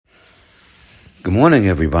Good morning,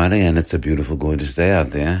 everybody, and it's a beautiful, gorgeous day out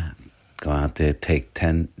there. Go out there, take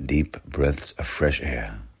 10 deep breaths of fresh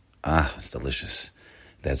air. It's delicious.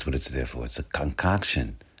 That's what it's there for. It's a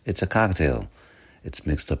concoction. It's a cocktail. It's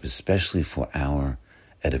mixed up especially for our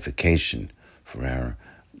edification, for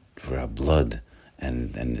our blood,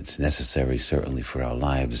 and it's necessary certainly for our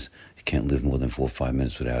lives. You can't live more than 4 or 5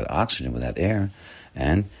 minutes without oxygen, without air.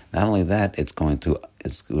 And not only that,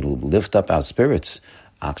 it'll lift up our spirits,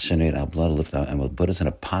 oxygenate our blood, lift out, and will put us in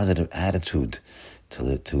a positive attitude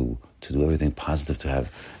to do everything positive to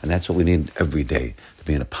have. And that's what we need every day, to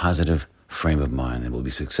be in a positive frame of mind, and we'll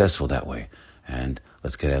be successful that way. And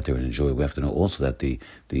let's get out there and enjoy. We have to know also that the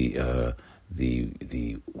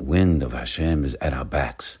wind of Hashem is at our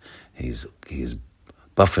backs. He's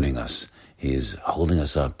buffeting us. He is holding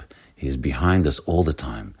us up. He is behind us all the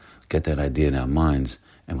time. Get that idea in our minds,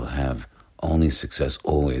 and we'll have only success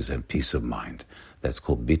always and peace of mind. That's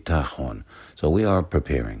called bitachon. So we are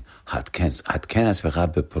preparing. The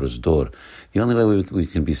only way we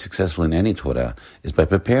can be successful in any Torah is by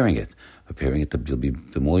preparing it.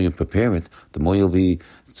 The more you prepare it, the more you'll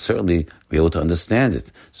certainly be able to understand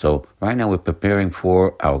it. So right now we're preparing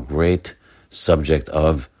for our great subject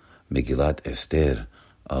of Megillat Esther,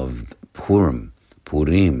 of Purim.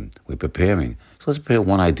 We're preparing. So let's prepare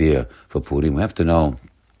one idea for Purim. We have to know,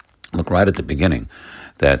 look right at the beginning,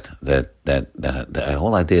 that the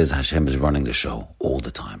whole idea is Hashem is running the show all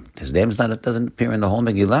the time. His name doesn't appear in the whole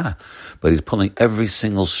Megillah, but he's pulling every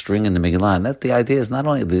single string in the Megillah. And that's the idea, is not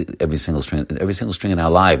only every single string in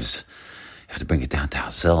our lives. You have to bring it down to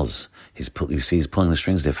ourselves. He's pulling the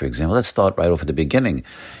strings there. For example, let's start right off at the beginning.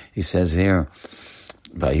 He says here,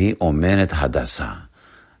 Vahi omenet Hadassah,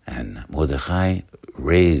 and Mordechai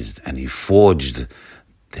raised and he forged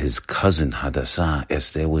his cousin Hadassah.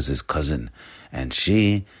 Esther was his cousin. And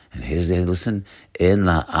here's there, listen, En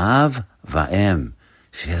la'av va'em.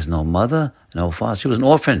 She has no mother, no father. She was an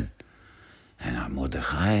orphan. And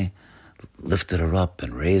Mordechai lifted her up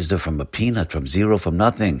and raised her from a peanut, from zero, from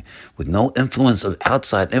nothing, with no influence of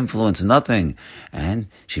outside influence, nothing. And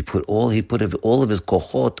he put all of his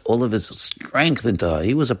kohot, all of his strength into her.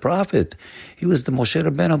 He was a prophet. He was the Moshe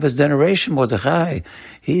Rabbeinu of his generation, Mordechai.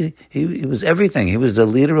 He was everything. He was the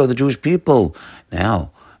leader of the Jewish people.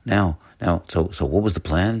 Now, so what was the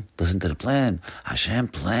plan? Listen to the plan. Hashem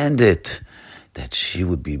planned it, that she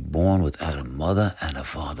would be born without a mother and a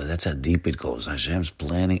father. That's how deep it goes. Hashem's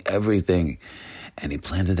planning everything. And he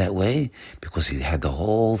planned it that way because he had the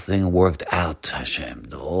whole thing worked out, Hashem.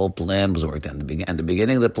 The whole plan was worked out. And the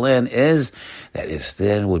beginning of the plan is that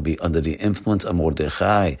Esther would be under the influence of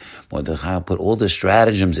Mordechai. Mordechai put all the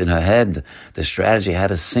stratagems in her head. The strategy, how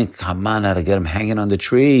to sink Haman, how to get him hanging on the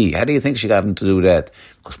tree. How do you think she got him to do that?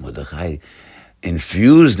 Because Mordechai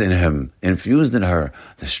infused in her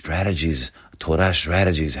the strategies, Torah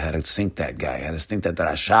strategies, how to sink that guy, how to sink that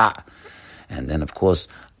Rasha. And then, of course,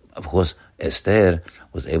 Esther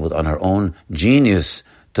was able to, on her own genius,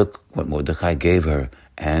 took what Mordechai gave her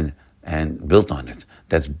and built on it.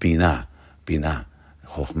 That's Bina.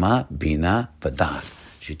 Chokhmah, Bina,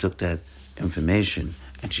 Vadat. She took that information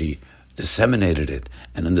and she disseminated it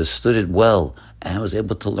and understood it well and was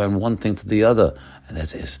able to learn one thing to the other. And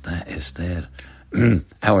that's Esther.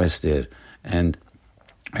 Our Esther. And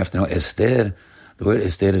you have to know, Esther, the word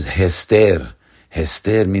Esther is Hester.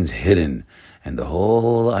 Hester means hidden. And the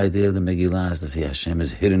whole idea of the Megillah is to see Hashem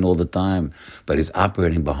is hidden all the time, but he's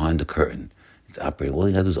operating behind the curtain. He's operating. All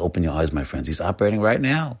you got to do is open your eyes, my friends. He's operating right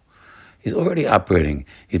now. He's already operating.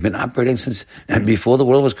 He's been operating since before the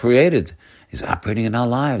world was created. He's operating in our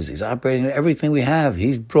lives. He's operating in everything we have.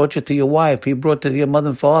 He brought you to your wife. He brought you to your mother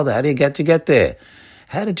and father. How did you get there?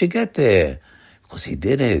 How did you get there? Because he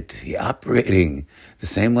did it. He operating the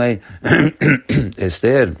same way.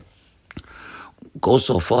 Esther goes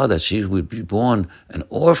so far that she would be born an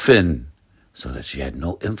orphan, so that she had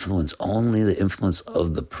no influence, only the influence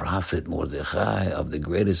of the prophet Mordechai, of the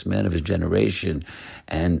greatest man of his generation.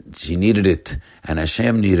 And she needed it, and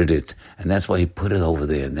Hashem needed it, and that's why he put it over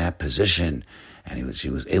there in that position. And she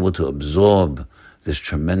was able to absorb this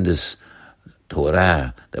tremendous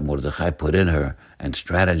Torah that Mordechai put in her, and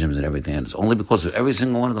stratagems and everything. And it's only because of every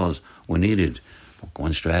single one of those were needed.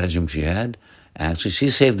 One stratagem she had, actually,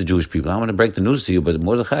 she saved the Jewish people. I'm going to break the news to you, but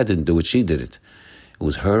Mordechai didn't do it. She did it. It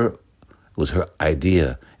was her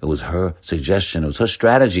idea. It was her suggestion. It was her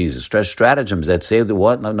stratagems that saved the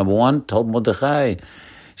what? Number one, told Mordechai,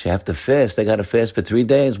 she have to fast. They got to fast for 3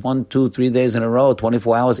 days, 1, 2, 3 days in a row,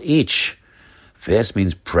 24 hours each. Fast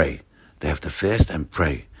means pray. They have to fast and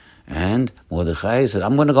pray. And Mordechai said,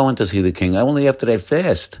 I'm going to go in to see the king only after they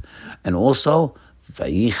fast. And also,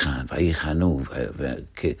 Vayichanu,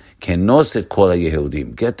 Kenoset Kol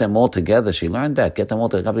HaYehudim. Get them all together. She learned that. Get them all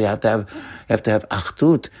together. You have to have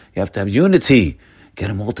achdut. You have to have unity. Get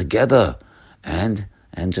them all together. And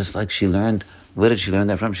just like she learned, where did she learn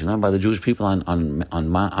that from? She learned by the Jewish people on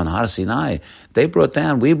Har Sinai. We brought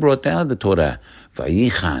down the Torah.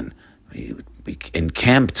 Vayichan. We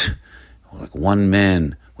encamped like one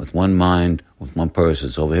man, with one mind, with one person.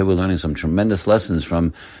 So over here we're learning some tremendous lessons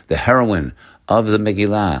from the heroine of the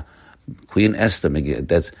Megillah, Queen Esther.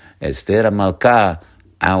 That's Esther HaMalkah,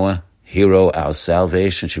 our hero, our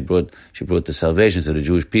salvation. She brought the salvation to the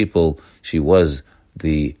Jewish people. She was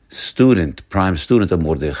the prime student of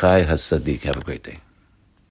Mordechai HaSadiq. Have a great day.